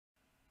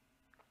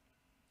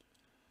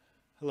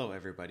Hello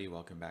everybody,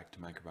 welcome back to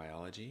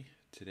microbiology.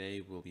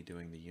 Today we'll be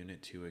doing the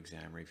Unit 2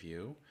 exam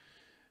review.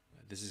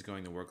 This is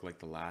going to work like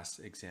the last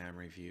exam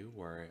review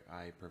where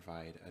I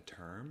provide a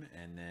term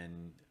and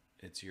then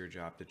it's your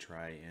job to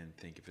try and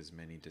think of as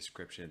many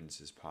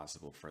descriptions as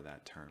possible for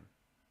that term.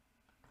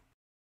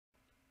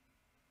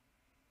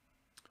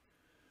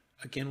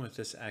 Again, with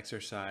this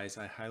exercise,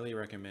 I highly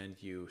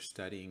recommend you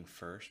studying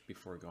first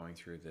before going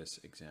through this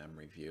exam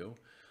review.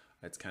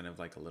 It's kind of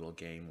like a little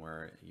game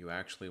where you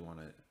actually want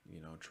to,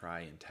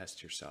 try and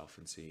test yourself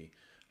and see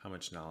how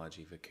much knowledge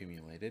you've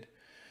accumulated.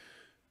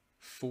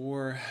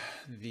 For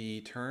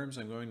the terms,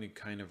 I'm going to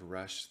kind of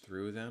rush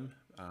through them.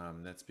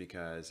 That's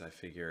because I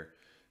figure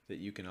that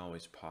you can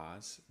always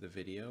pause the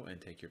video and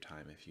take your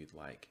time if you'd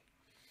like.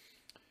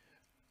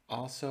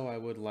 Also, I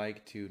would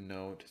like to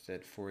note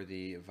that for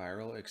the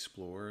Viral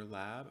Explorer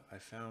lab, I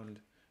found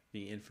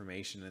the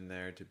information in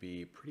there to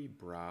be pretty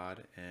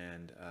broad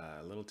and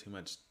a little too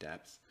much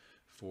depth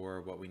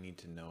for what we need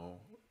to know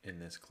in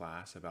this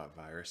class about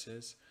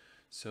viruses.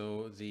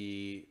 So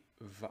the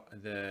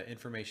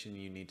information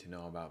you need to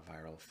know about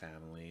viral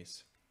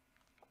families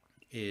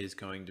is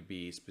going to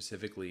be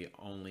specifically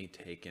only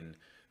taken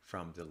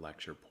from the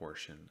lecture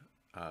portion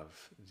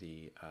of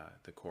the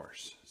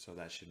course. So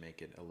that should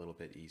make it a little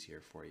bit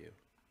easier for you.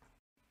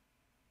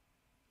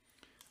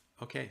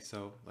 Okay,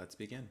 so let's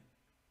begin.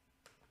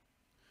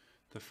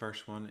 The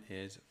first one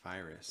is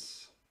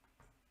virus.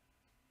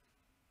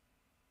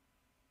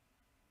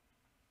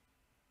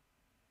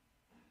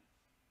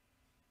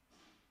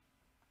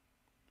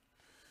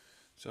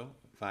 So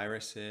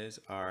viruses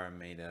are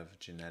made of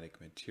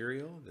genetic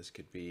material. This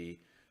could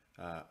be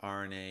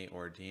RNA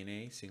or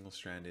DNA,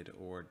 single-stranded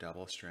or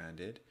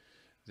double-stranded.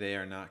 They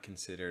are not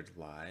considered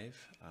live.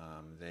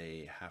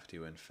 They have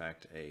to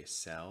infect a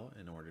cell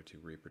in order to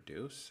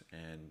reproduce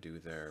and do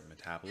their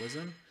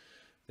metabolism.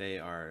 They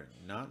are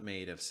not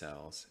made of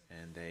cells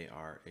and they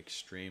are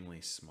extremely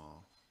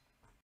small.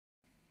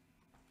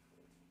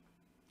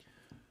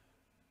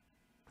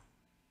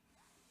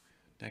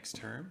 Next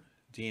term,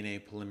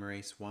 DNA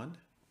polymerase 1.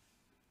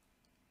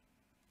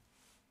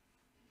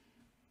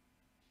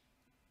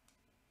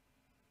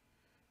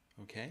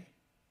 Okay.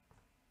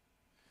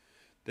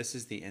 This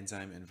is the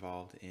enzyme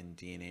involved in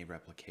DNA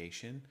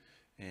replication,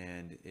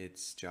 and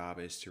its job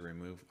is to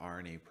remove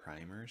RNA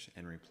primers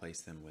and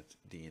replace them with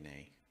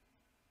DNA.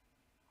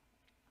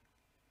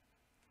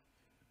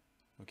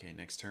 Okay,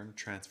 next term,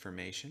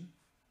 transformation.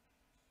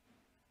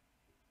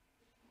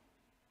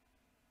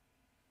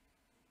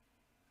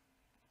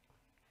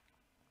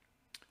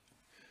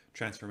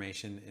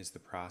 Transformation is the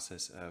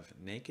process of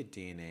naked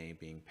DNA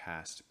being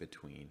passed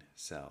between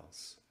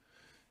cells.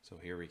 So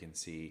here we can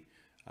see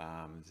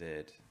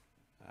that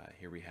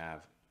here we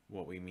have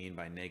what we mean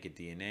by naked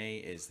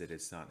DNA is that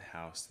it's not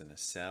housed in a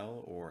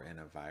cell or in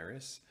a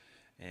virus,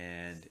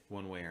 and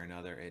one way or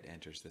another it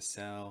enters the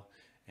cell,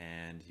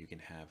 and you can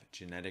have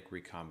genetic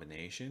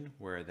recombination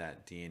where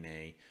that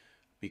DNA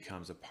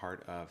becomes a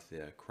part of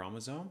the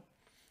chromosome,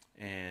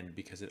 and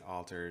because it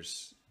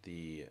alters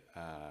the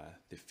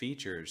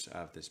features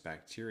of this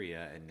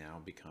bacteria, it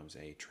now becomes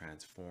a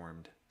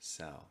transformed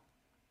cell.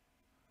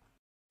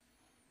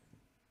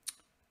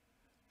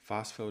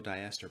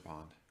 Phosphodiester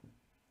bond.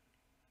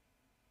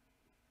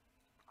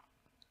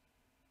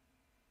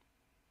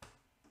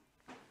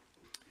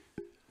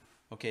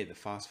 Okay, the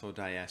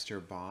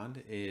phosphodiester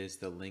bond is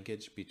the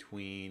linkage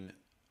between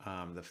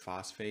the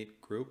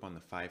phosphate group on the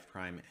 5'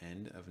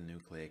 end of a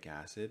nucleic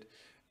acid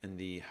and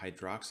the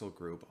hydroxyl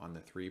group on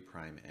the 3'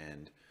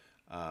 end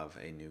of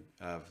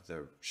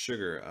the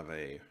sugar of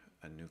a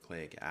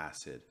nucleic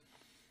acid.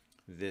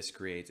 This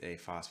creates a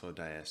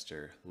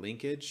phosphodiester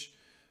linkage.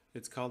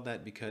 It's called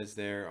that because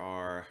there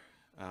are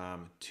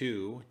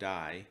two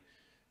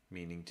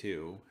meaning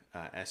two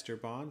ester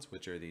bonds,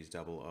 which are these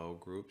double O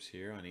groups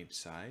here on each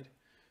side,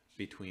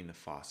 between the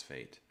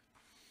phosphate.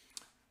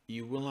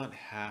 You will not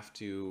have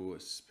to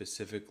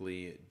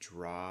specifically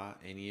draw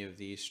any of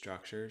these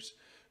structures,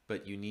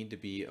 but you need to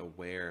be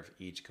aware of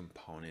each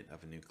component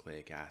of a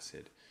nucleic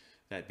acid,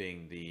 that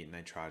being the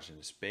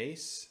nitrogenous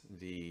base,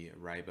 the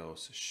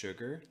ribose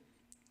sugar,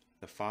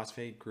 the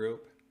phosphate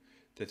group,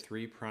 the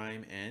 3'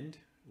 end,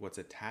 what's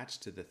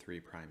attached to the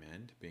 3'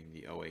 end being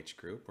the OH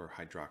group or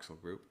hydroxyl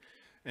group,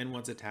 and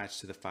what's attached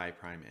to the 5'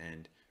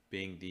 end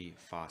being the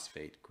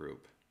phosphate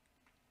group.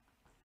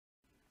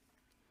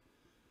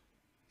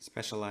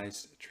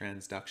 Specialized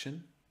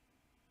transduction.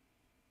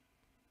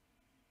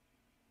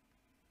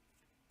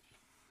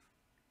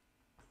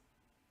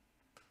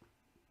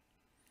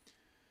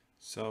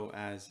 So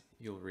as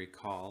you'll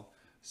recall,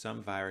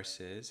 some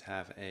viruses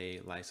have a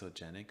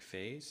lysogenic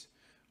phase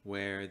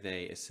where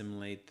they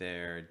assimilate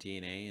their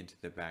DNA into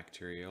the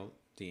bacterial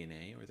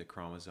DNA or the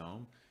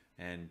chromosome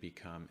and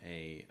become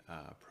a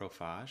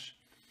prophage.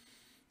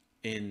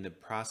 In the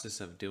process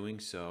of doing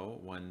so,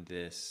 when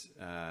this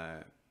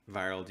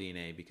viral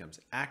DNA becomes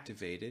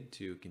activated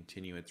to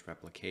continue its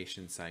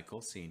replication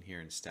cycle, seen here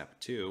in step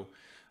 2,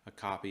 a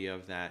copy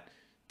of that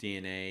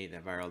DNA,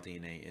 that viral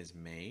DNA, is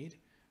made.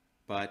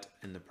 but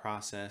in the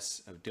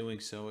process of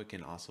doing so, it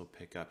can also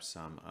pick up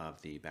some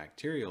of the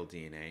bacterial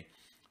DNA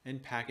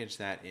and package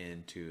that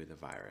into the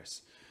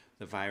virus.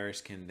 The virus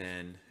can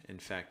then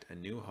infect a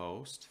new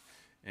host,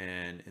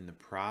 and in the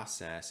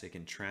process, it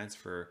can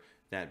transfer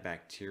that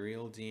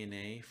bacterial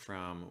DNA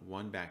from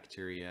one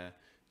bacteria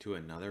to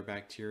another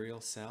bacterial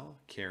cell,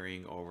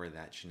 carrying over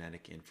that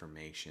genetic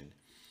information.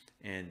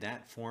 And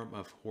that form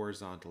of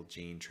horizontal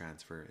gene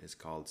transfer is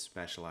called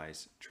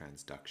specialized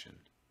transduction.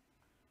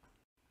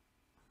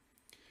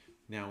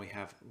 Now we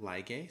have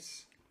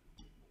ligase.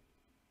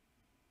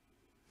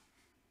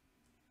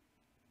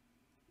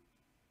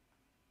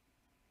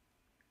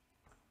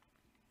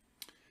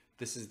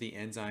 This is the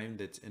enzyme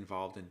that's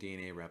involved in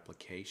DNA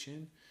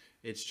replication.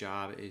 Its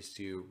job is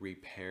to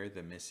repair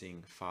the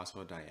missing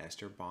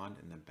phosphodiester bond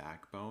in the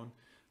backbone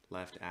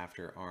left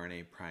after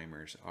RNA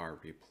primers are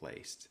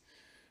replaced.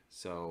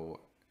 So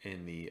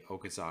in the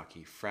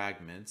Okazaki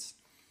fragments,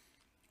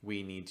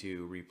 we need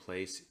to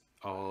replace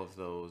all of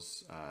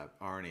those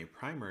RNA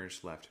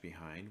primers left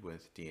behind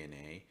with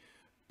DNA,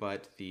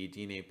 but the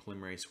DNA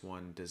polymerase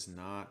 1 does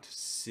not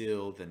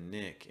seal the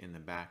nick in the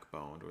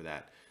backbone, or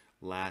that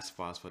last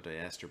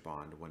phosphodiester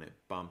bond, when it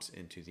bumps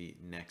into the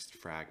next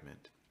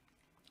fragment.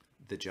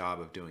 The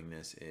job of doing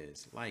this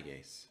is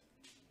ligase.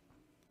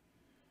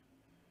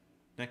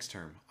 Next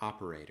term,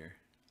 operator.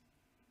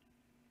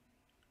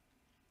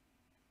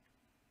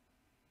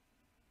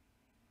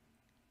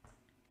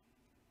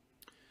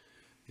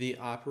 The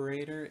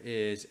operator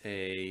is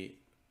a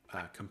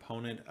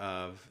component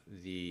of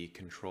the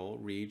control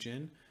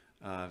region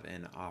of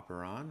an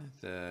operon.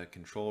 The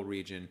control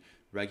region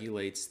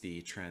regulates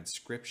the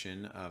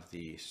transcription of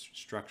the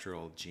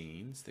structural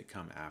genes that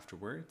come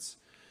afterwards.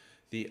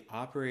 The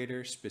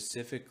operator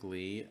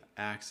specifically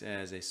acts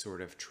as a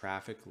sort of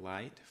traffic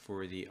light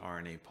for the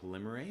RNA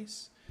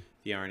polymerase.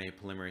 The RNA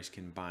polymerase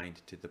can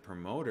bind to the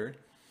promoter,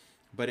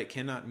 but it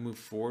cannot move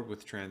forward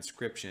with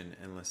transcription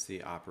unless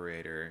the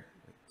operator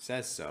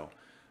says so.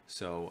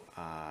 So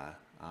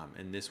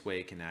in this way,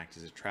 it can act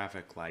as a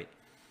traffic light.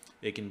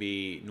 It can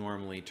be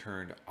normally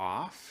turned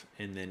off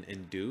and then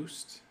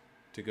induced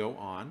to go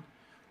on,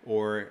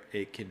 or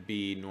it could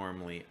be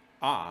normally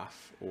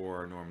off,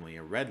 or normally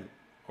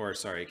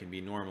it can be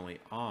normally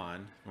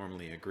on,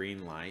 normally a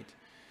green light,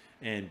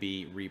 and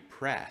be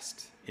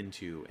repressed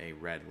into a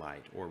red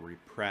light, or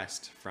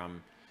repressed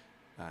from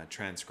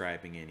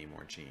transcribing any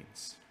more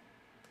genes.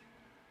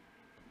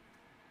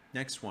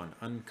 Next one,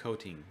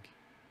 uncoating.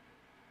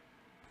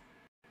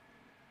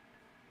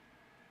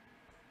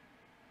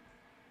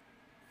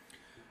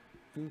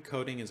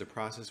 Uncoating is a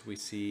process we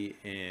see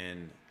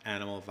in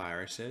animal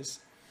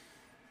viruses,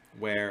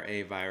 where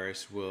a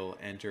virus will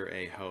enter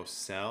a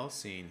host cell,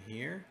 seen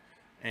here,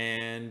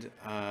 and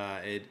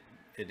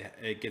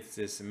it gets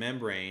this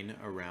membrane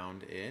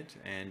around it,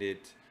 and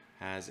it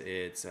has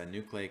its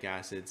nucleic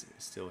acids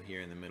still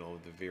here in the middle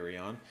of the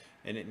virion,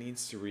 and it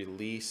needs to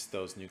release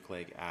those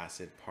nucleic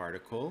acid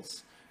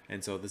particles,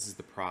 and so this is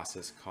the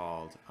process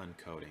called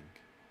uncoating.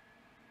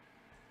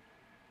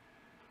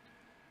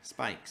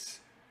 Spikes.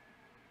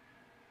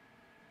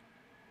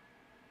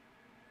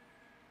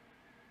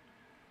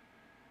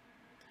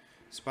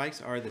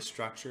 Spikes are the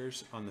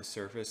structures on the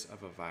surface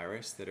of a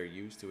virus that are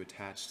used to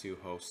attach to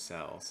host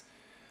cells.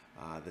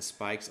 The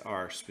spikes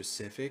are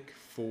specific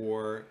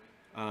for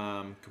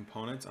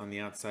components on the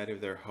outside of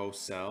their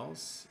host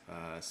cells,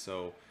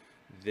 so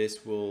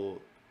this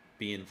will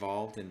be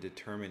involved in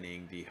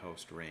determining the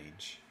host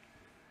range.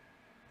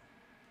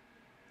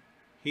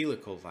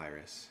 Helical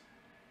virus.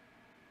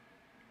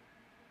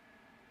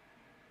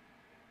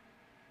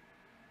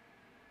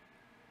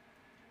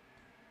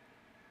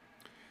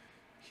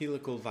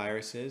 Helical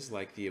viruses,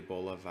 like the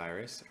Ebola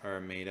virus,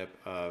 are made up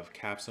of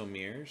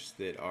capsomeres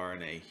that are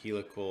in a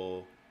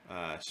helical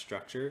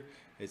structure.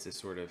 It's a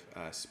sort of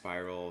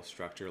spiral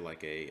structure,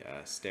 like a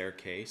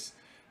staircase,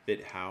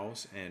 that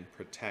house and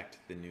protect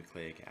the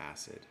nucleic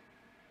acid.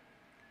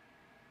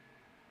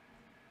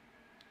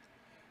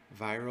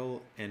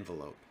 Viral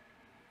envelope.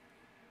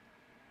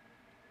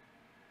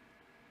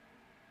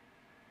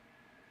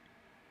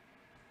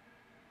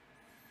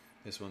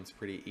 This one's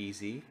pretty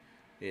easy.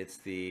 It's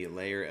the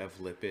layer of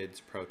lipids,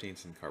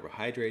 proteins, and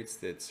carbohydrates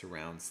that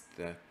surrounds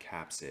the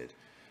capsid.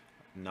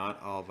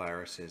 Not all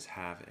viruses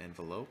have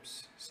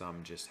envelopes.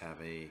 Some just have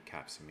a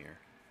capsomere.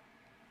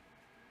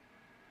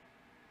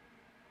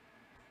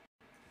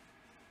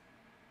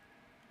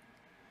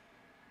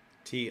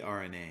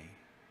 tRNA.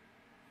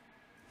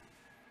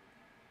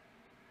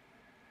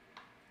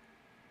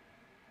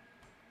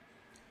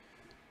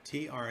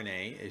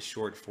 tRNA is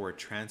short for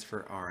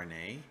transfer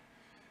RNA.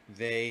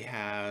 They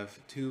have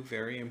two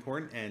very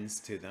important ends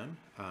to them.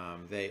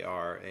 They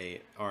are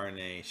a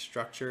RNA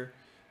structure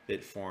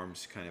that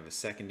forms kind of a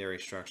secondary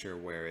structure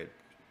where it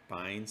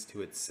binds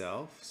to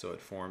itself. So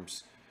it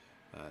forms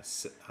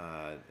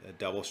a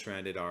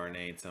double-stranded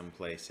RNA in some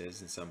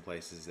places. In some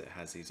places it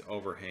has these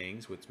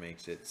overhangs, which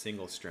makes it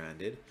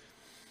single-stranded.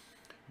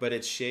 But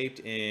it's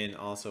shaped in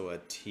also a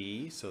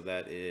T, so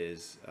that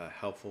is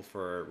helpful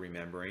for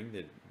remembering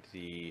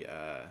the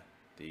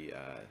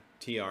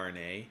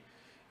tRNA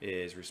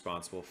is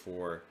responsible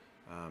for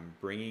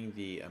bringing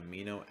the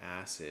amino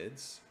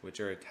acids, which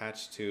are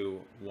attached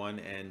to one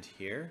end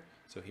here.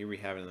 So here we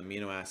have an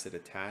amino acid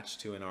attached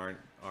to an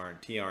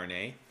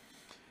tRNA,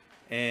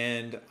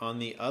 and on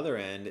the other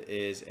end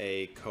is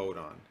a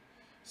codon.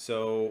 Is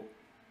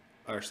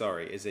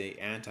a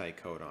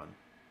anticodon.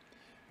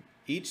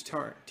 Each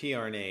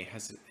tRNA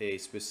has a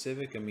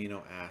specific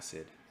amino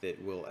acid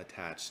that will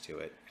attach to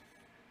it,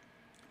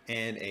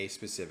 and a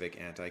specific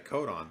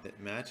anticodon that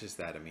matches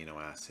that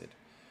amino acid.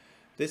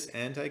 This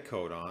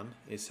anticodon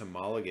is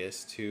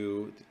homologous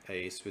to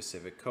a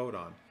specific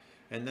codon,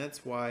 and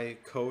that's why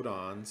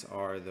codons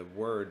are the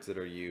words that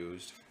are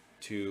used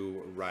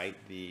to write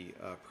the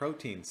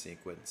protein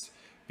sequence,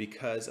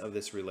 because of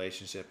this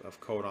relationship of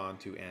codon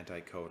to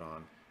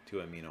anticodon to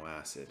amino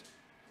acid.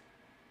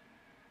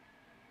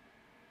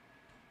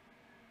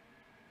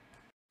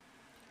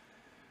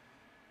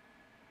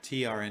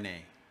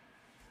 tRNA.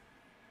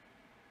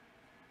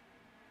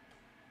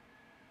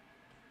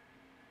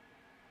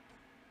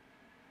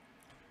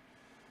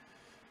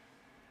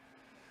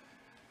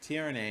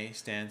 tRNA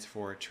stands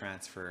for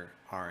transfer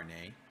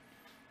RNA.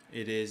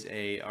 It is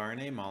a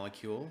RNA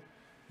molecule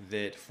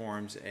that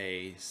forms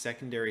a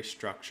secondary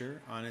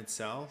structure on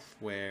itself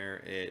where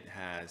it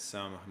has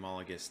some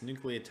homologous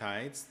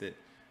nucleotides that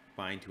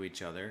bind to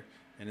each other,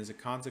 and as a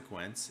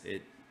consequence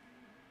it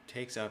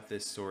takes up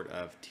this sort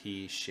of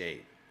T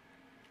shape.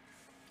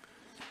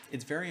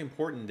 It's very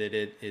important that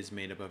it is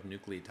made up of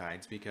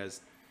nucleotides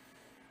because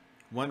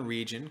one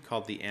region,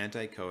 called the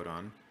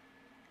anticodon,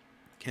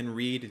 can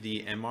read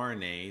the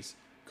mRNA's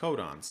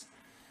codons.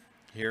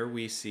 Here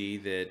we see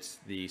that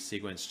the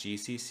sequence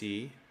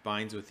GCC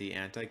binds with the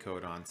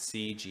anticodon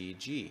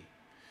CGG.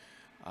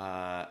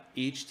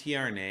 Each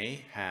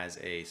tRNA has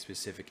a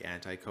specific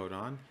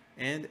anticodon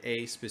and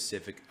a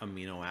specific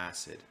amino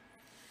acid.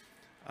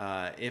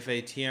 If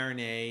a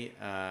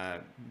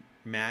tRNA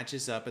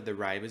matches up at the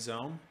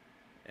ribosome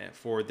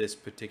for this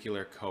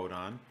particular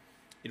codon,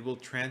 it will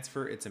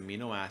transfer its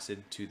amino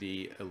acid to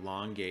the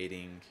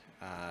elongating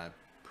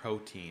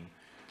protein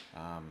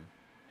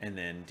and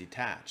then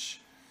detach.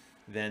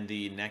 Then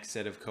the next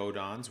set of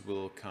codons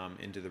will come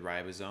into the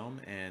ribosome,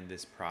 and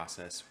this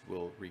process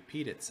will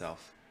repeat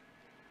itself.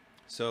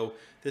 So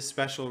this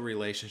special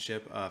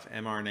relationship of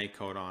mRNA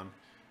codon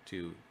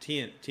to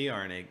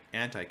tRNA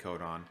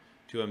anticodon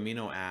to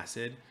amino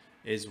acid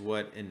is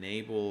what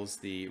enables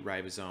the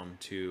ribosome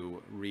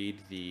to read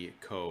the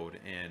code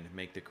and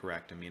make the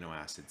correct amino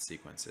acid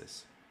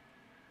sequences.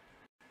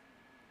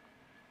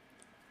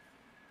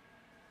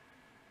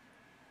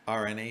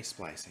 RNA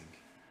splicing.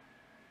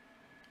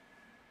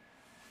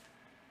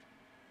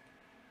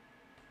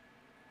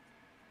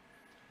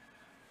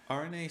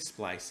 RNA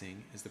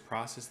splicing is the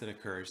process that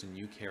occurs in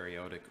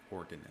eukaryotic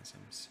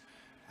organisms.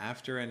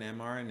 After an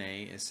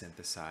mRNA is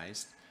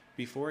synthesized,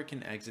 before it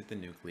can exit the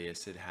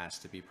nucleus, it has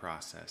to be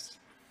processed.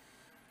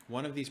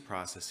 One of these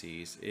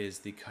processes is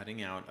the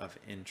cutting out of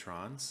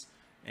introns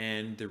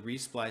and the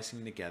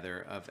resplicing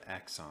together of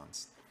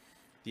exons.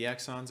 The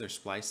exons are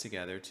spliced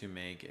together to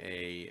make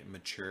a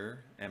mature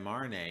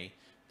mRNA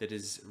that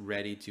is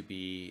ready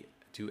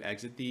to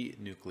exit the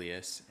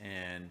nucleus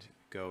and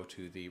go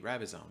to the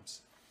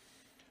ribosomes.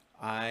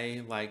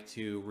 I like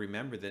to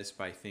remember this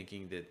by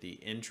thinking that the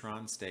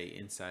introns stay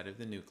inside of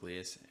the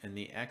nucleus and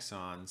the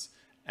exons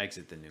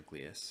exit the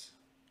nucleus.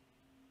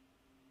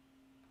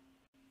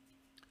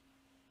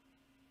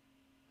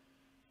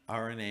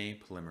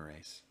 RNA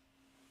polymerase.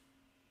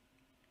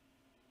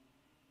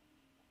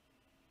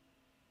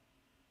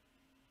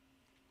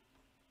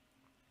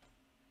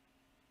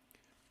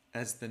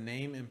 As the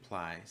name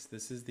implies,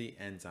 this is the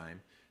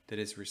enzyme that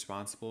is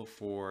responsible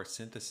for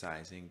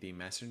synthesizing the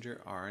messenger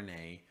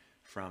RNA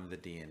from the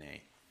DNA.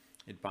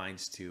 It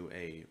binds to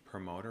a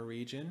promoter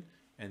region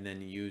and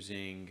then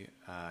using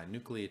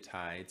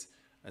nucleotides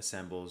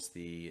assembles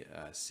the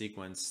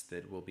sequence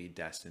that will be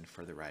destined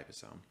for the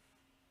ribosome.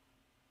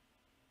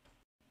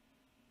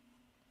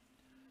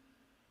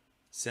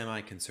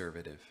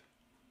 Semi-conservative.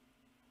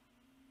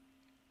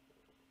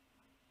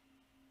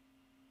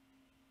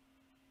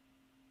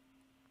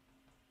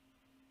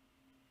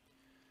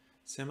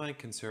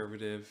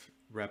 Semi-conservative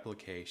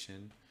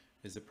replication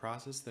is a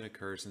process that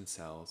occurs in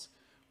cells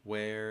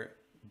where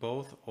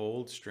both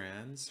old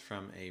strands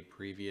from a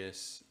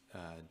previous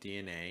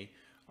DNA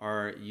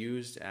are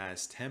used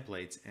as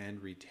templates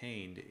and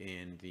retained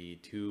in the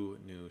two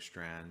new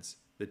strands,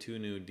 the two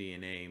new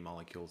DNA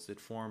molecules that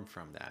form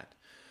from that.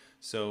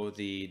 So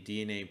the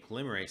DNA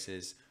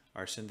polymerases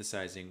are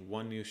synthesizing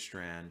one new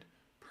strand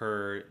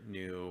per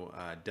new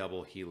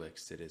double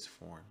helix that is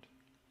formed.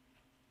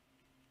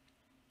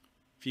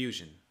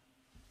 Fusion.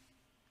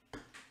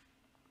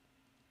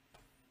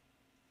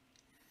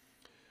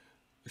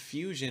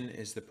 Fusion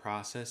is the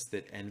process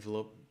that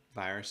envelope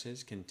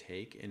viruses can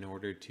take in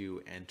order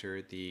to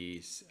enter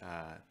the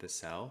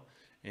cell,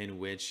 in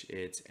which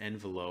its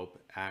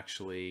envelope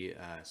actually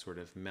sort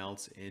of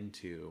melts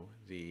into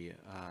the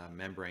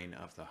membrane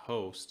of the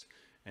host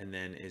and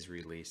then is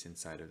released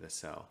inside of the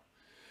cell.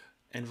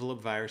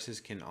 Envelope viruses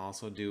can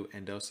also do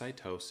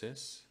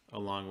endocytosis,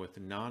 along with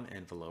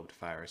non-enveloped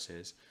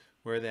viruses,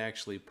 where they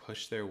actually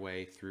push their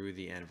way through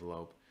the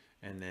envelope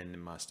and then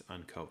must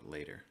uncoat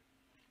later.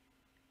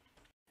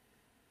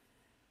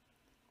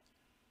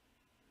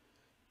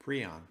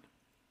 Prion.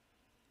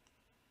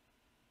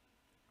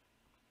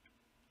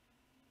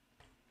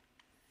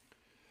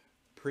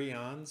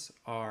 Prions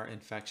are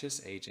infectious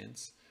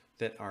agents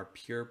that are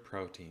pure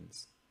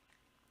proteins.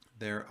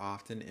 They're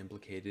often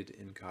implicated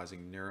in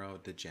causing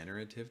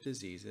neurodegenerative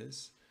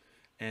diseases,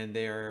 and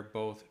they are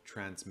both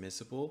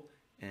transmissible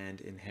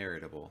and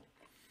inheritable.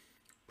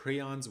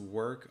 Prions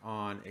work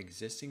on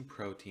existing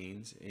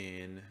proteins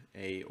in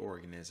a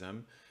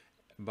organism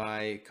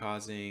by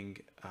causing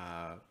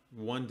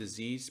one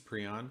diseased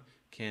prion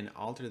can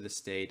alter the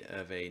state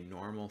of a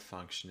normal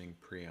functioning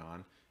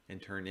prion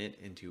and turn it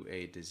into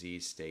a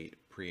disease state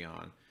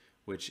prion,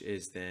 which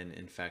is then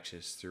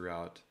infectious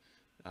throughout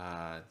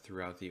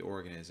the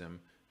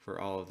organism for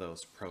all of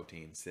those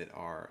proteins that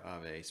are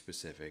of a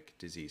specific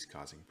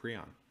disease-causing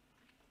prion.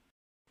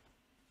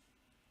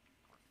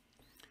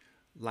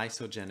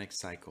 Lysogenic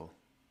cycle.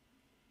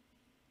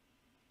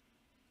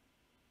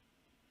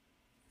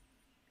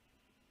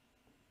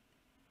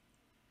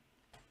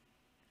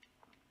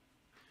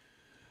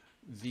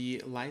 The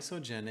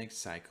lysogenic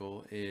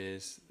cycle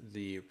is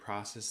the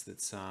process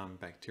that some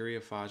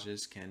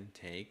bacteriophages can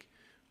take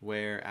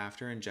where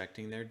after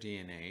injecting their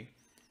DNA,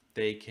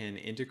 they can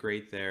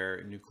integrate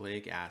their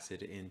nucleic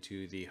acid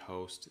into the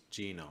host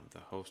genome, the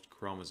host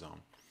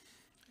chromosome.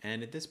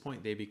 And at this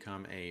point, they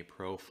become a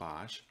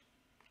prophage,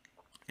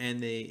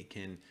 and they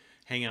can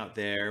hang out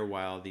there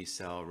while the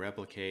cell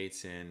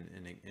replicates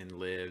and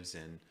lives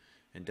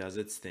and does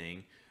its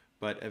thing.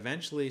 But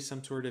eventually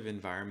some sort of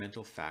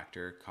environmental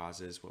factor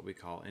causes what we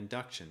call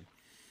induction.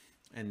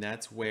 And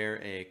that's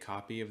where a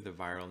copy of the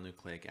viral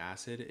nucleic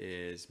acid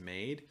is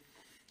made.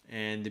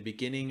 And the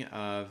beginning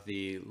of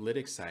the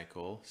lytic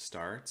cycle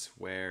starts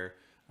where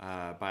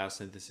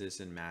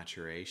biosynthesis and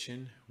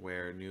maturation,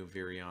 where new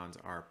virions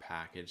are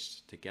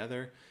packaged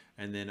together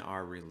and then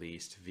are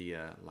released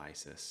via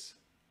lysis.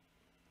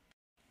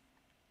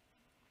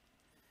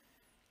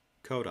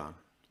 Codon.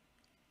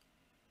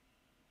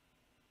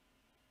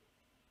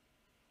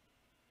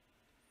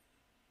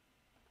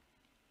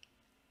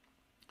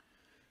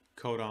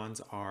 Codons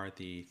are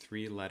the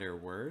three-letter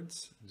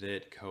words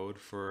that code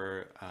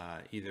for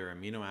either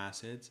amino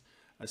acids,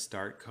 a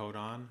start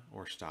codon,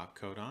 or stop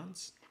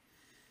codons.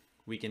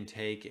 We can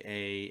take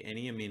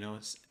any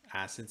amino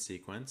acid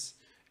sequence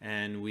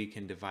and we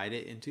can divide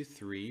it into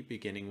three,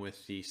 beginning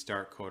with the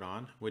start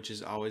codon, which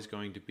is always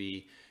going to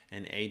be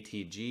an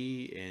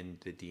ATG in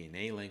the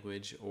DNA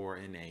language or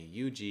an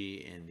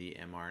AUG in the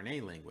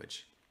mRNA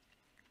language.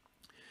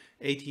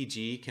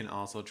 ATG can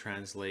also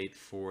translate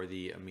for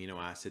the amino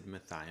acid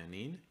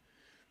methionine,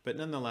 but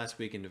nonetheless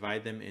we can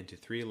divide them into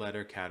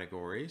three-letter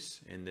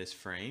categories in this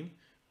frame.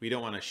 We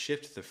don't want to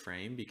shift the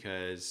frame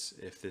because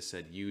if this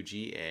said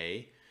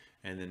UGA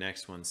and the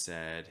next one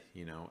said,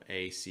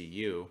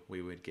 ACU,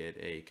 we would get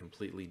a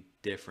completely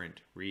different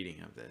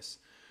reading of this.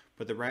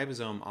 But the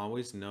ribosome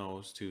always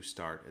knows to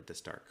start at the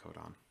start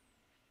codon.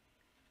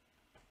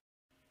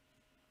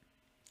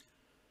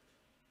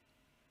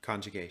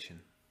 Conjugation.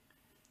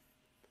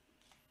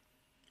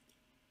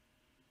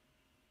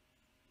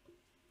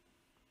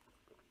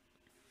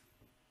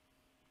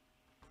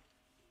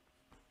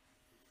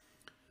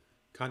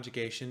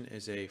 Conjugation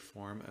is a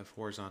form of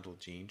horizontal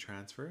gene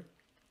transfer.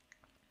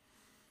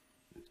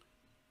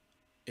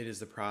 It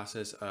is the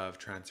process of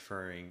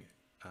transferring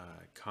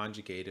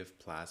conjugative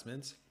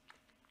plasmids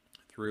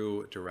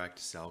through direct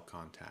cell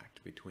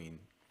contact between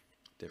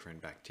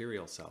different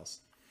bacterial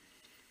cells.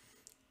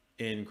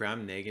 In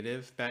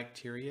gram-negative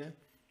bacteria,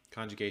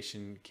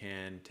 conjugation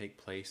can take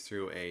place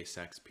through a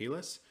sex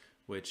pilus,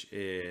 which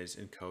is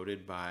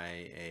encoded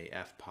by a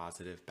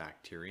F-positive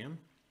bacterium.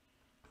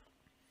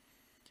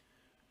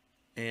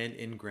 And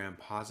in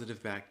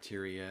gram-positive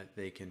bacteria,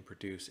 they can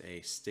produce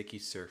a sticky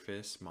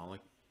surface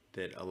molecule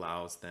that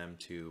allows them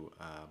to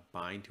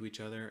bind to each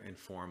other and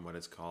form what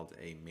is called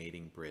a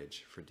mating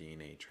bridge for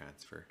DNA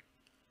transfer.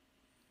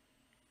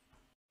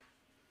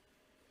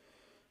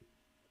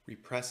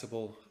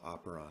 Repressible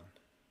operon.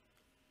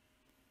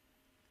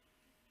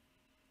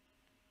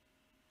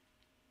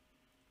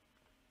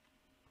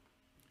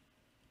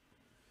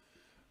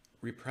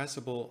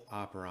 Repressible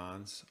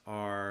operons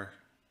are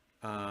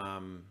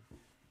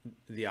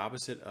the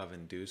opposite of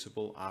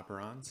inducible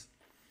operons.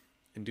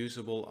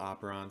 Inducible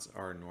operons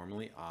are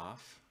normally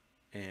off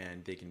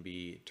and they can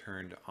be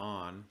turned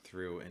on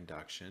through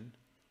induction.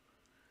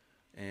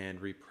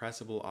 And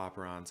repressible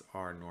operons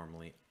are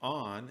normally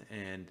on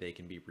and they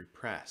can be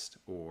repressed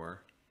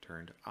or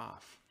turned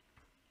off.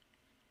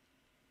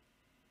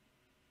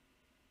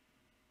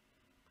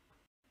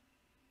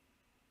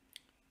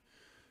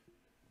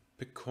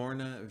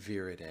 Picorna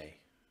viridae.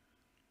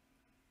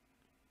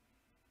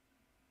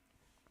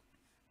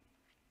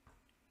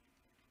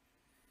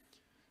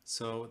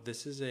 So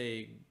this is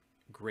a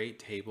great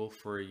table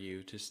for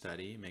you to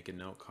study, make a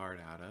note card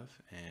out of,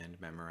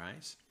 and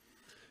memorize.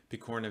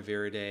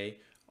 Picornaviridae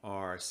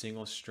are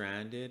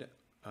single-stranded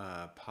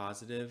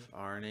positive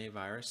RNA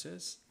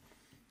viruses.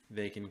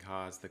 They can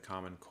cause the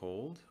common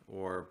cold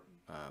or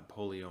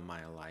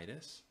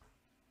poliomyelitis.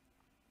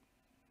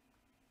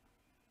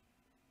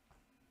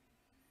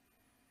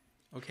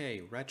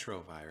 Okay,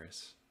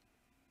 retrovirus.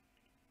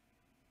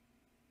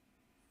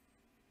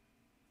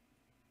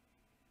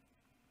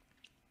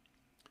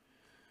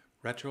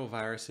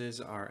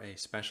 Retroviruses are a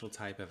special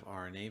type of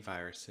RNA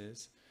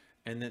viruses,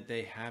 and that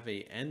they have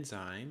a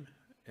enzyme,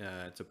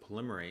 it's a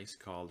polymerase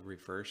called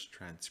reverse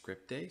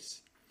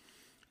transcriptase.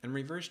 And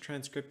reverse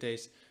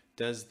transcriptase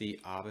does the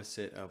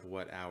opposite of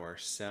what our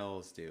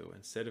cells do.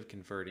 Instead of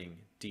converting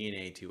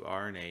DNA to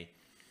RNA,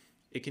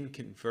 it can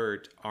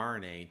convert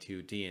RNA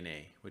to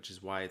DNA, which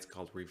is why it's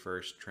called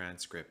reverse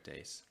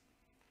transcriptase.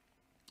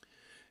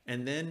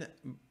 And then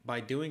by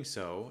doing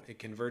so, it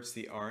converts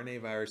the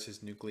RNA virus's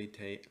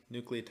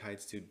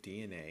nucleotides to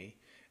DNA,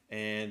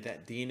 and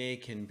that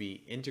DNA can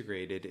be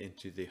integrated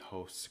into the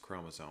host's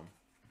chromosome.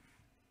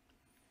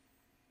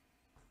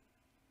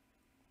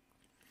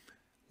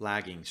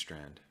 Lagging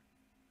strand.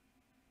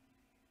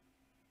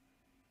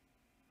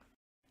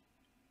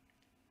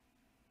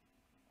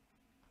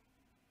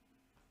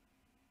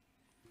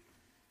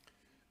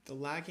 The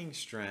lagging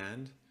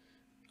strand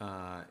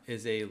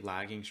is a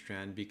lagging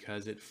strand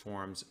because it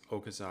forms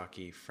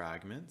Okazaki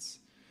fragments.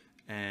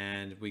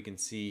 And we can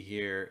see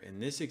here in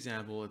this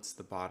example, it's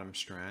the bottom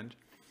strand.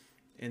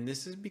 And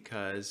this is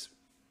because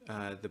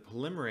the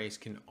polymerase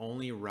can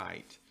only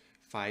write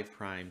 5'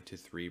 to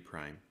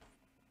 3'.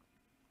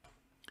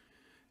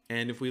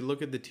 And if we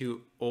look at the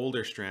two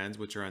older strands,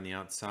 which are on the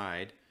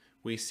outside,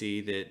 we see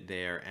that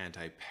they are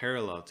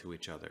anti-parallel to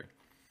each other.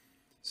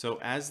 So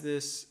as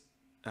this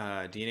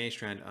DNA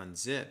strand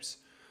unzips,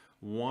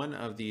 one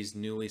of these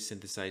newly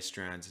synthesized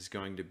strands is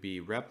going to be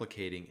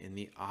replicating in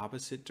the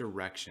opposite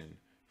direction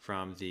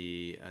from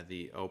the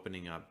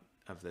opening up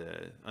of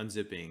the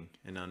unzipping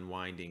and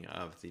unwinding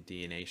of the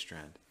DNA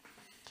strand.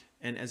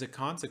 And as a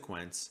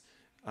consequence,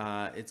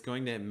 it's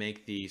going to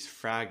make these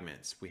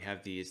fragments. We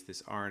have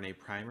this RNA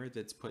primer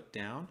that's put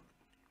down,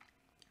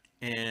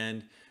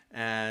 and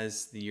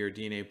as your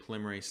DNA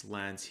polymerase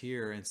lands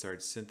here and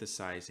starts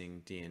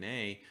synthesizing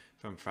DNA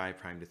from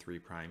 5' to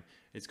 3',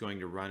 it's going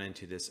to run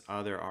into this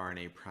other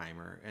RNA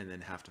primer and then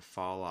have to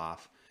fall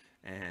off,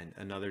 and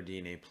another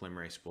DNA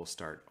polymerase will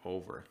start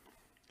over.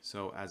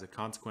 So as a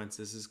consequence,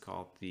 this is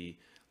called the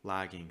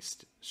lagging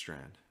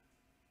strand.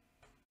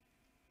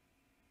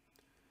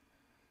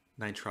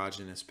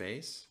 Nitrogenous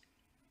base.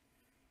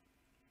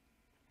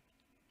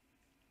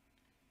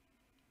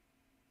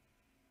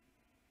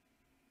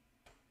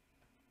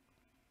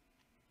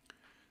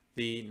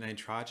 The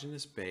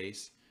nitrogenous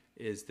base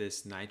is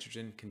this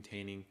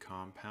nitrogen-containing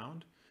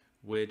compound,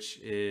 which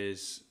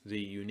is the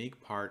unique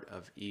part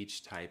of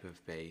each type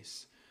of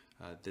base.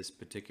 This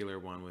particular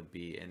one would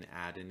be an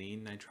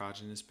adenine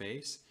nitrogenous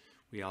base.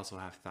 We also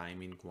have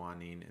thymine,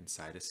 guanine, and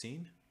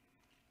cytosine.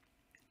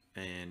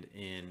 And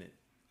in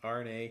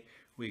RNA,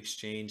 we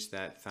exchange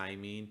that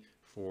thymine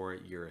for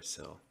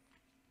uracil.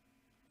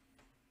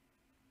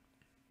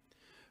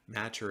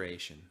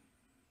 Maturation.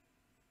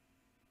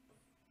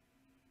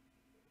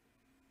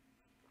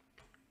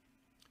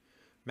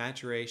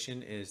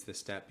 Maturation is the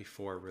step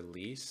before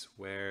release,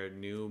 where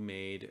newly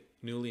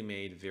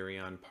made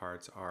virion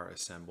parts are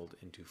assembled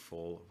into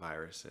full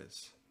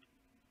viruses.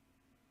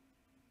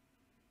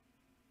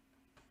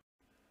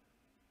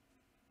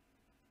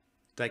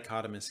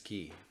 Dichotomous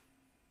key.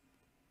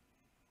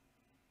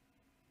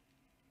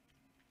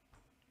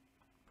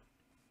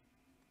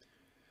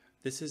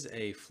 This is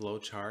a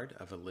flowchart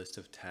of a list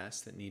of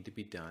tests that need to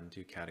be done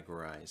to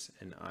categorize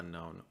an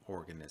unknown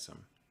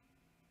organism.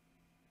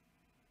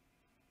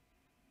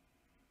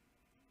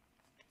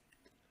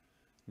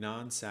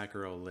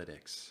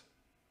 Non-saccharolytics.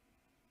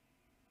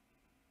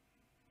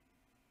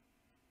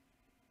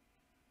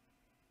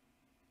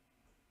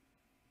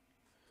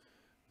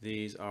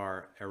 These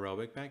are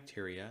aerobic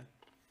bacteria.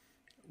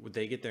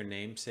 They get their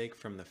namesake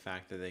from the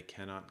fact that they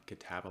cannot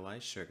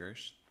catabolize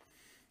sugars.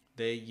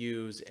 They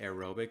use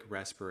aerobic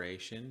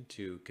respiration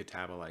to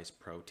catabolize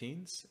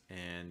proteins,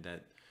 and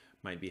that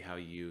might be how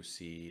you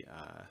see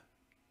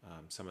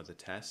some of the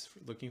tests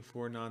looking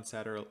for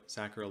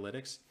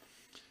non-saccharolytics.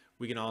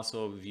 We can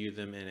also view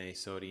them in a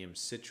sodium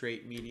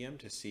citrate medium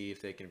to see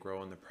if they can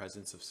grow in the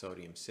presence of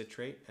sodium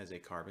citrate as a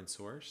carbon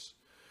source.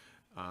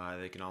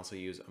 They can also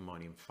use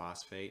ammonium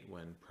phosphate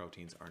when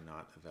proteins are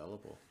not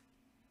available.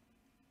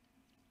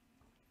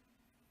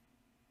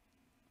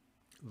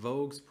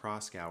 Voges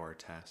Proskauer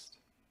test.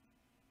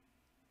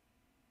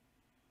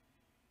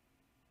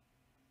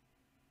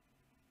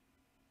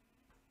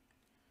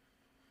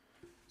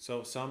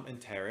 So some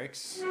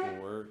enterics,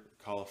 or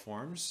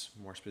coliforms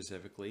more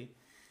specifically,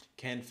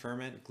 can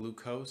ferment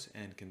glucose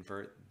and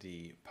convert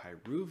the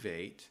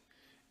pyruvate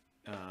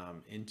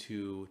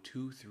into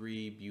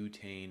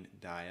 2,3-butane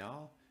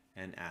diol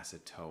and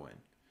acetoin.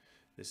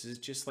 This is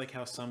just like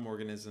how some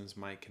organisms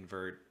might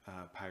convert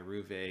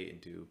pyruvate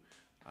into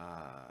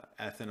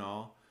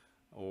ethanol.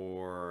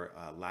 or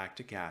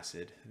lactic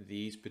acid,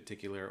 these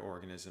particular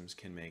organisms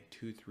can make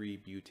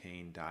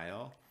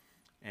 2,3-butane-diol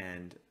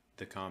and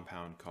the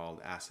compound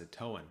called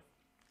acetoin.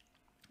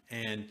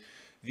 And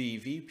the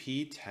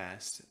VP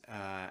test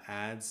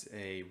adds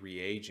a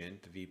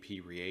reagent, the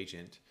VP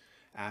reagent,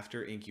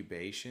 after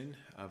incubation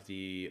of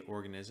the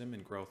organism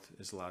and growth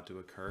is allowed to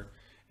occur.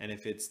 And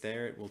if it's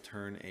there, it will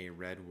turn a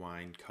red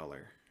wine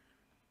color.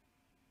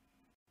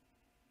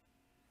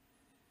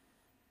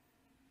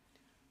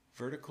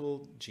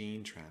 Vertical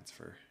gene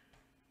transfer.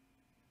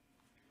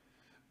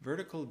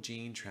 Vertical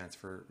gene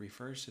transfer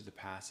refers to the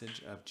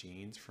passage of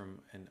genes from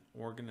an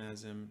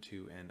organism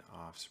to an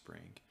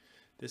offspring.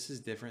 This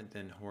is different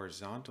than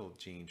horizontal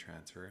gene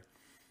transfer,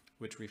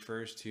 which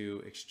refers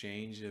to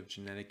exchange of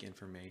genetic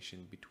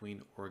information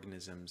between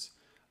organisms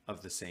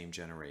of the same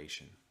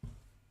generation.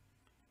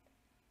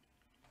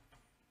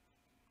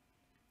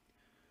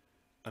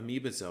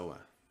 Amoebozoa.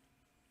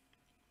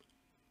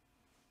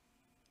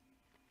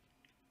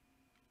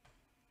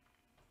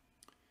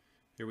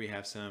 Here we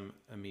have some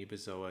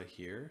amoebozoa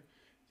here.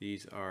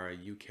 These are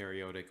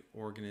eukaryotic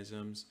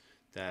organisms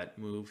that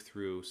move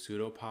through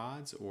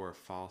pseudopods or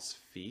false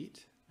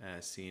feet,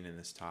 as seen in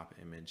this top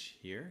image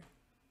here.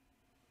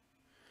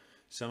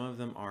 Some of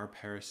them are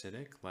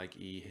parasitic, like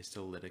E.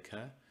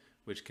 histolytica,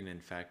 which can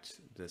infect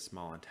the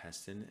small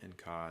intestine and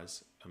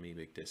cause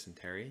amoebic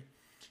dysentery,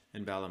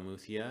 and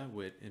Balamuthia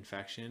with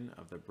infection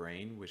of the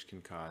brain, which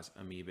can cause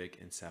amoebic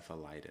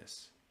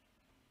encephalitis.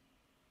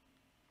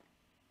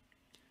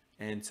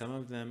 And some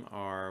of them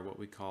are what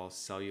we call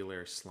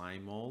cellular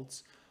slime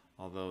molds,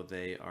 although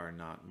they are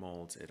not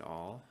molds at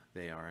all,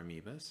 they are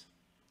amoebas.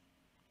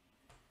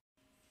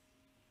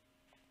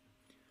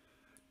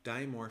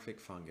 Dimorphic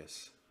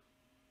fungus.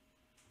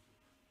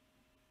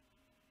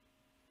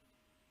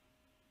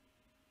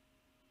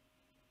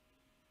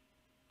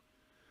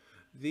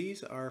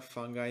 These are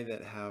fungi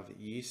that have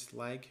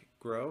yeast-like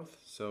growth,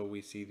 so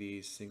we see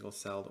these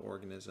single-celled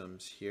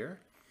organisms here,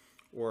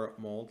 or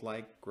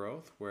mold-like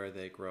growth where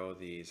they grow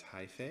these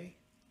hyphae.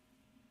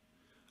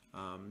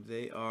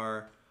 They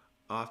are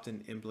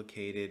often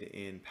implicated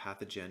in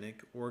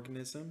pathogenic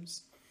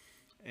organisms,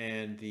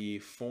 and the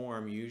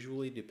form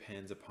usually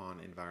depends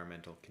upon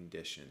environmental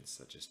conditions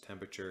such as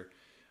temperature,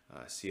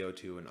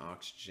 CO2 and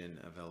oxygen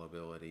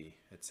availability,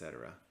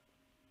 etc.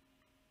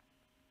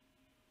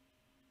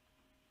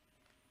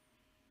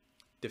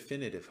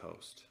 Definitive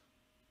host.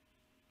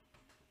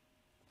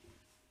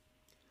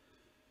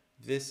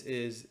 This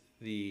is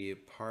the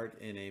part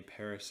in a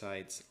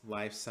parasite's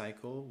life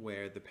cycle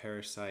where the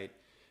parasite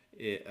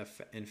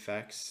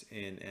infects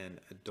in an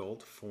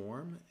adult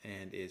form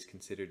and is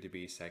considered to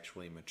be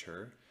sexually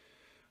mature.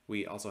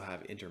 We also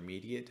have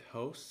intermediate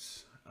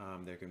hosts.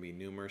 There can be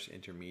numerous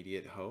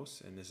intermediate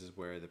hosts, and this is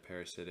where the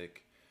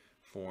parasitic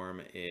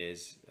form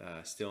is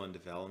still in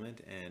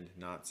development and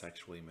not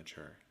sexually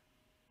mature.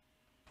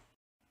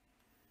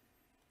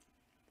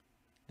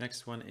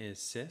 Next one is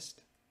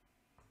cyst.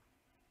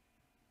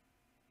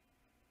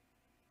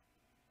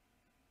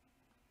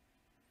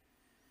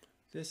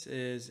 This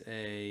is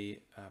a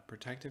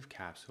protective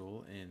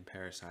capsule in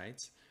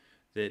parasites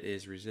that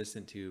is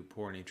resistant to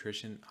poor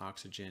nutrition,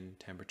 oxygen,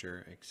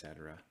 temperature,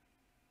 etc.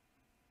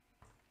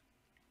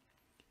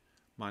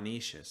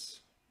 Monoecious.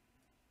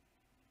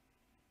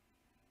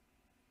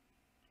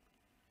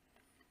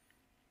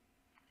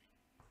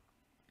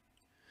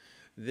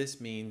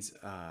 This means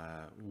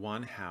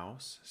one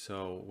house.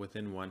 So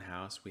within one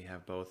house, we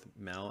have both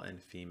male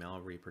and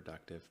female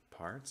reproductive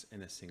parts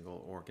in a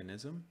single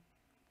organism.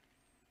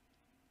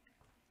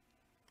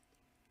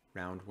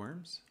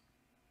 Roundworms.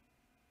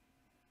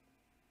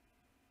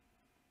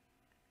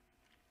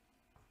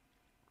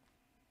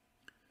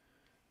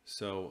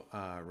 So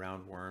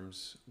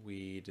roundworms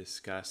we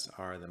discussed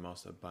are the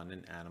most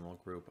abundant animal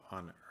group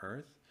on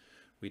Earth.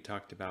 We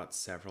talked about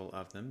several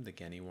of them: the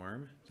guinea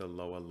worm, the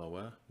loa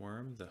loa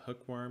worm, the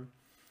hookworm,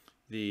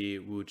 the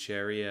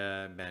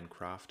Wucheria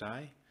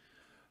bancrofti.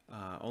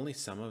 Only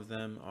some of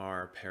them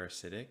are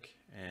parasitic,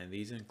 and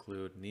these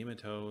include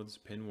nematodes,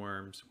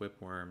 pinworms,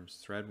 whipworms,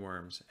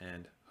 threadworms,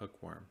 and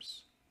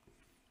hookworms.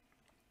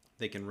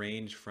 They can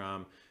range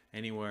from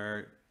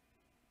anywhere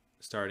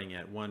starting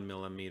at 1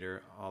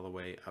 millimeter all the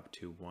way up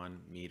to 1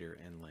 meter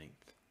in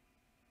length.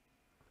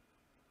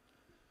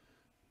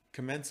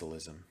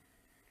 Commensalism.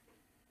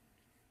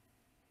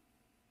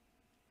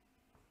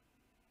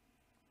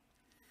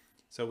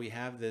 So we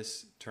have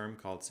this term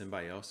called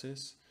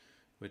symbiosis,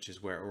 which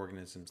is where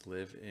organisms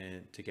live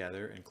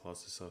together in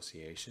close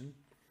association.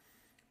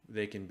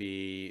 They can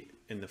be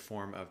in the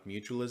form of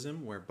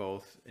mutualism, where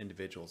both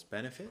individuals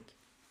benefit.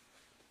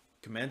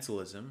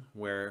 Commensalism,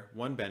 where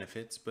one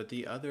benefits but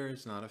the other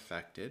is not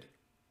affected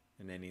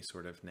in any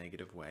sort of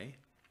negative way.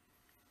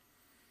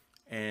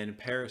 And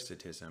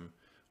parasitism,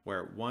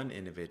 where one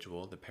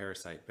individual, the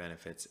parasite,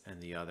 benefits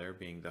and the other,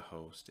 being the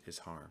host, is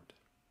harmed.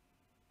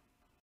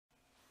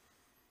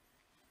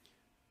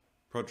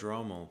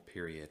 Prodromal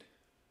period.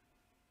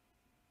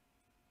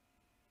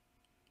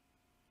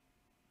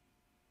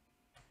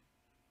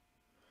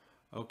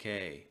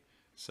 Okay,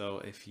 So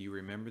if you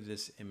remember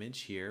this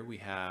image here, we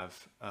have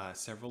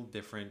several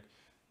different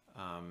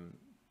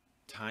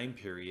time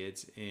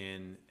periods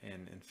in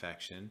an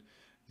infection.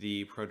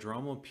 The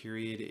prodromal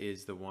period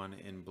is the one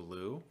in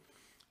blue.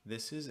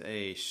 This is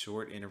a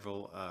short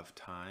interval of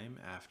time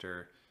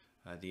after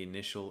the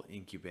initial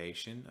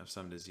incubation of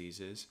some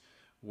diseases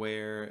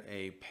where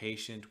a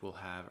patient will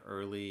have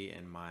early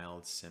and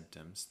mild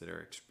symptoms that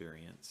are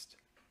experienced.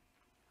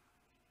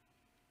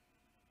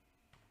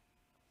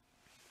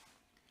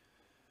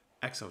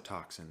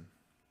 Exotoxin.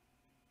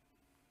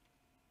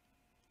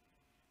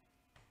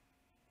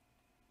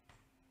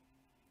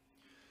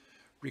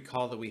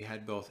 Recall that we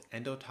had both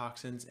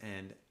endotoxins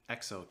and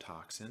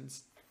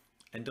exotoxins.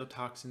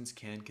 Endotoxins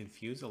can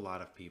confuse a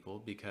lot of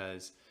people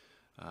because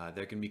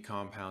there can be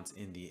compounds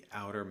in the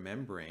outer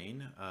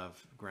membrane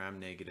of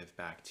gram-negative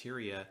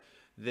bacteria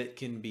that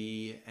can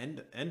be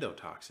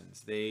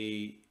endotoxins.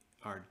 They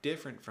are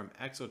different from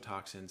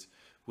exotoxins,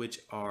 which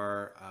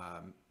are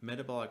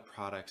metabolic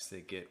products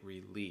that get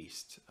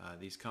released.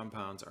 These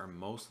compounds are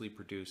mostly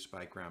produced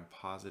by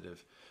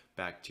gram-positive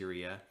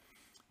bacteria.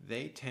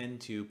 They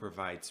tend to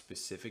provide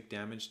specific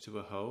damage to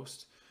a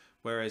host,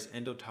 whereas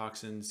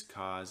endotoxins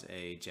cause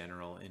a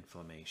general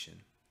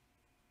inflammation.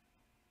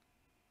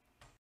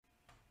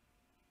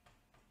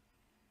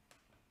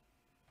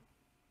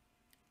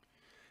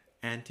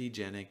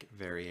 Antigenic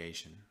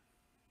variation.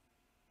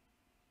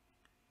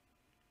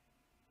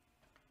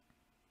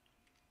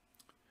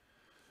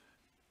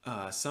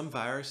 Some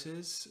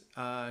viruses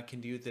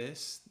can do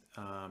this.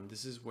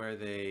 This is where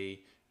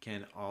they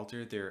can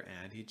alter their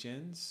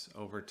antigens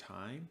over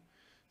time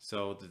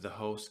so that the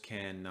host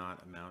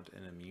cannot mount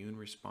an immune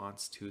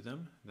response to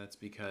them. That's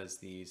because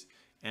these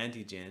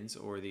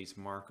antigens, or these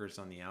markers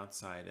on the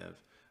outside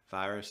of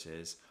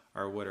viruses,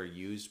 are what are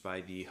used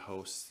by the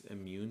host's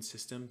immune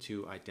system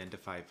to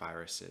identify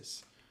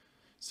viruses.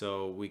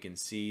 So we can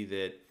see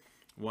that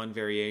one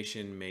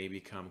variation may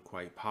become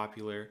quite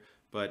popular,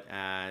 but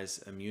as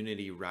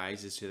immunity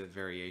rises to the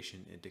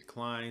variation, it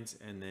declines,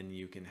 and then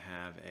you can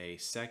have a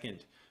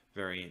second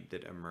variant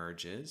that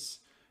emerges,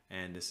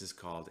 and this is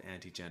called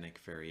antigenic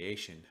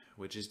variation,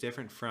 which is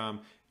different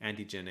from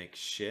antigenic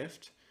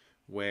shift,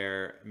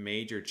 where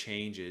major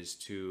changes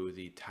to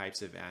the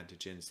types of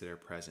antigens that are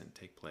present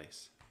take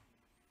place.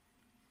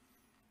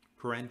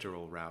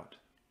 Parenteral route.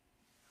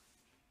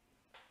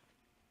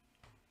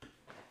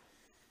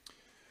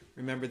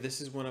 Remember, this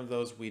is one of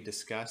those we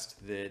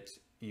discussed that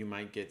you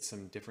might get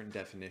some different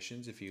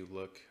definitions if you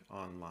look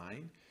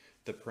online.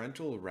 The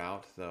parenteral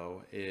route,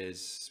 though, is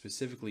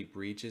specifically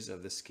breaches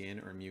of the skin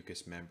or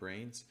mucous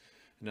membranes.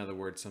 In other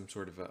words, some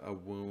sort of a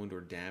wound or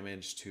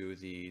damage to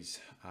these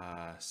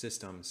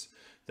systems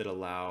that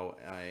allow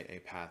a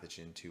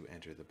pathogen to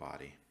enter the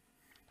body.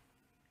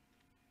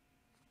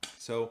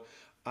 So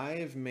I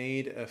have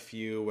made a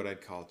few what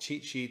I'd call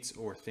cheat sheets,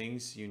 or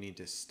things you need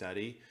to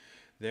study.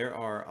 There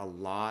are a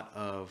lot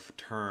of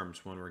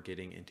terms when we're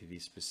getting into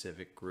these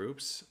specific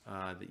groups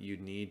that you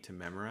need to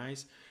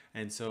memorize.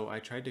 And so I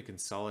tried to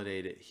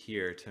consolidate it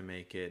here to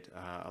make it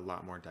a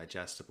lot more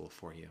digestible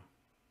for you.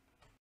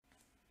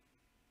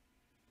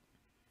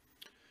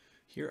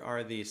 Here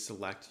are the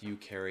select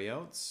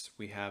eukaryotes.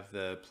 We have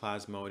the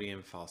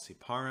Plasmodium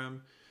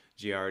falciparum,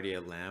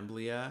 Giardia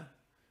lamblia,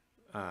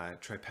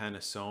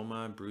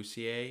 Trypanosoma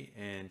brucei,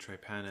 and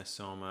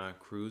Trypanosoma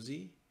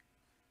cruzi.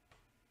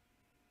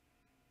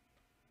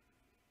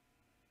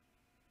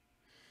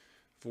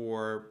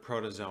 For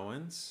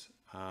protozoans,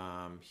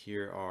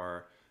 here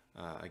are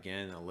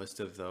again a list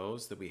of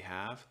those that we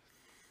have,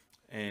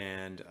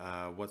 and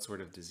what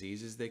sort of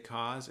diseases they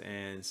cause,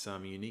 and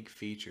some unique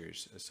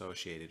features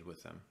associated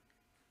with them.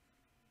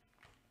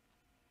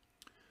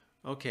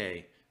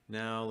 Okay,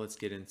 now let's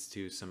get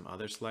into some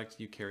other select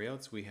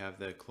eukaryotes. We have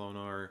the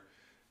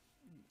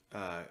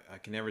I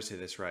can never say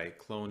this right,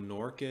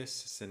 Clonorchis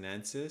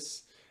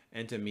sinensis,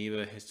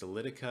 Entamoeba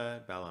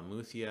histolytica,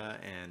 Balamuthia,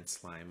 and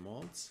slime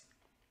molds.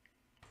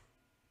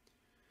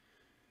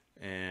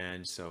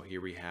 And so here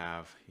we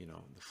have, the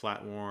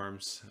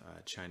flatworms,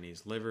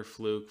 Chinese liver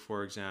fluke,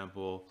 for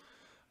example.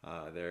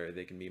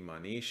 They can be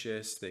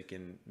monoecious.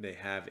 They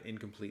have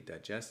incomplete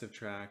digestive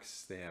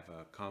tracts. They have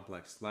a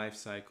complex life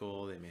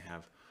cycle. They may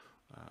have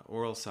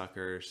oral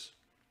suckers.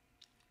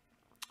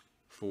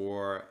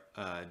 For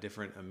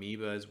different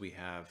amoebas, we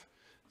have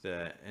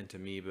the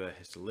Entamoeba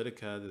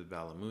histolytica, the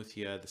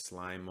Balamuthia, the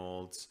slime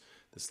molds.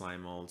 The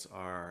slime molds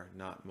are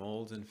not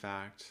molds, in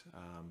fact,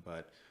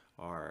 but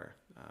are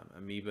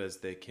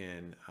amoebas that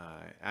can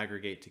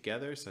aggregate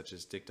together, such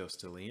as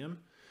Dictyostelium.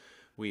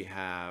 We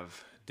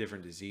have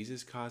different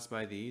diseases caused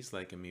by these,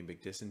 like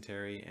amoebic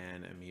dysentery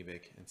and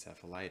amoebic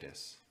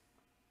encephalitis.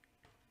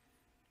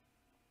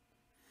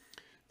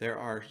 There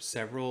are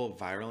several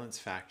virulence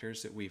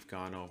factors that we've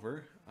gone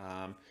over.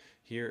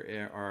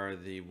 Here are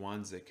the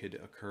ones that could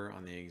occur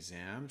on the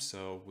exam,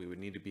 so we would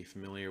need to be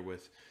familiar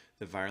with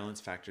the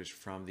virulence factors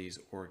from these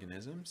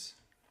organisms.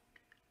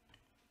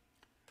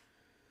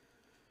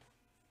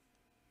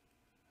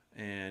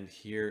 And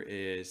here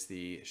is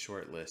the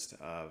short list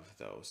of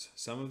those.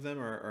 Some of them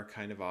are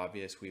kind of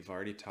obvious. We've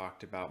already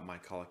talked about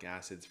mycolic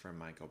acids from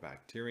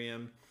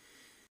Mycobacterium.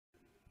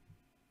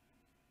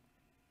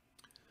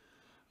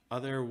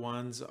 Other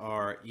ones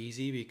are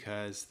easy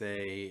because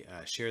they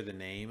share the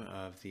name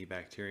of the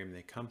bacterium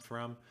they come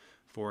from.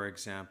 For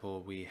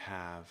example, we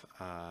have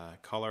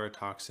cholera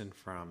toxin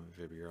from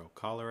Vibrio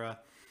cholera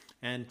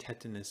and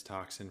tetanus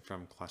toxin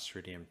from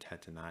Clostridium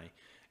tetani,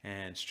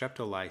 and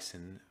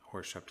streptolysin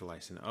or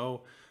streptolysin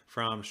O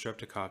from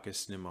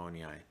Streptococcus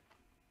pneumoniae.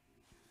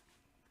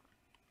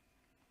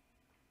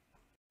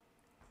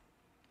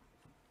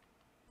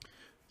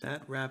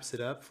 That wraps it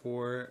up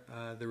for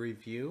the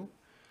review.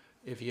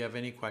 If you have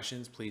any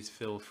questions, please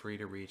feel free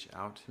to reach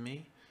out to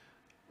me.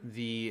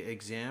 The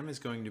exam is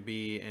going to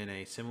be in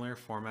a similar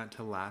format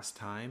to last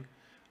time.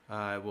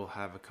 We'll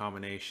have a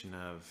combination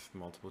of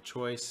multiple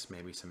choice,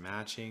 maybe some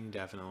matching,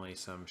 definitely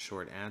some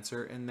short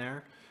answer in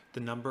there. The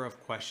number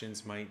of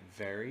questions might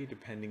vary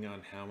depending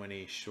on how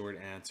many short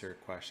answer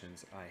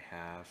questions I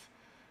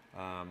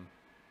have.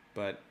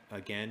 But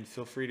again,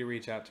 feel free to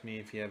reach out to me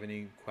if you have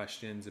any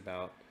questions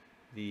about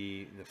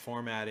the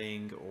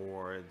formatting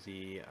or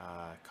the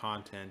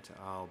content.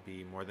 I'll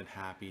be more than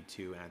happy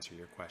to answer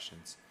your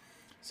questions.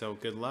 So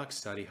good luck,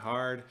 study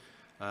hard,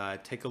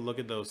 take a look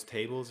at those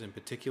tables in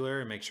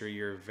particular and make sure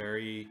you're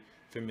very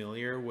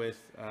familiar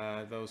with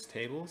those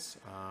tables,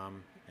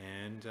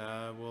 and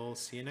we'll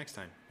see you next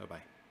time.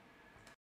 Bye-bye.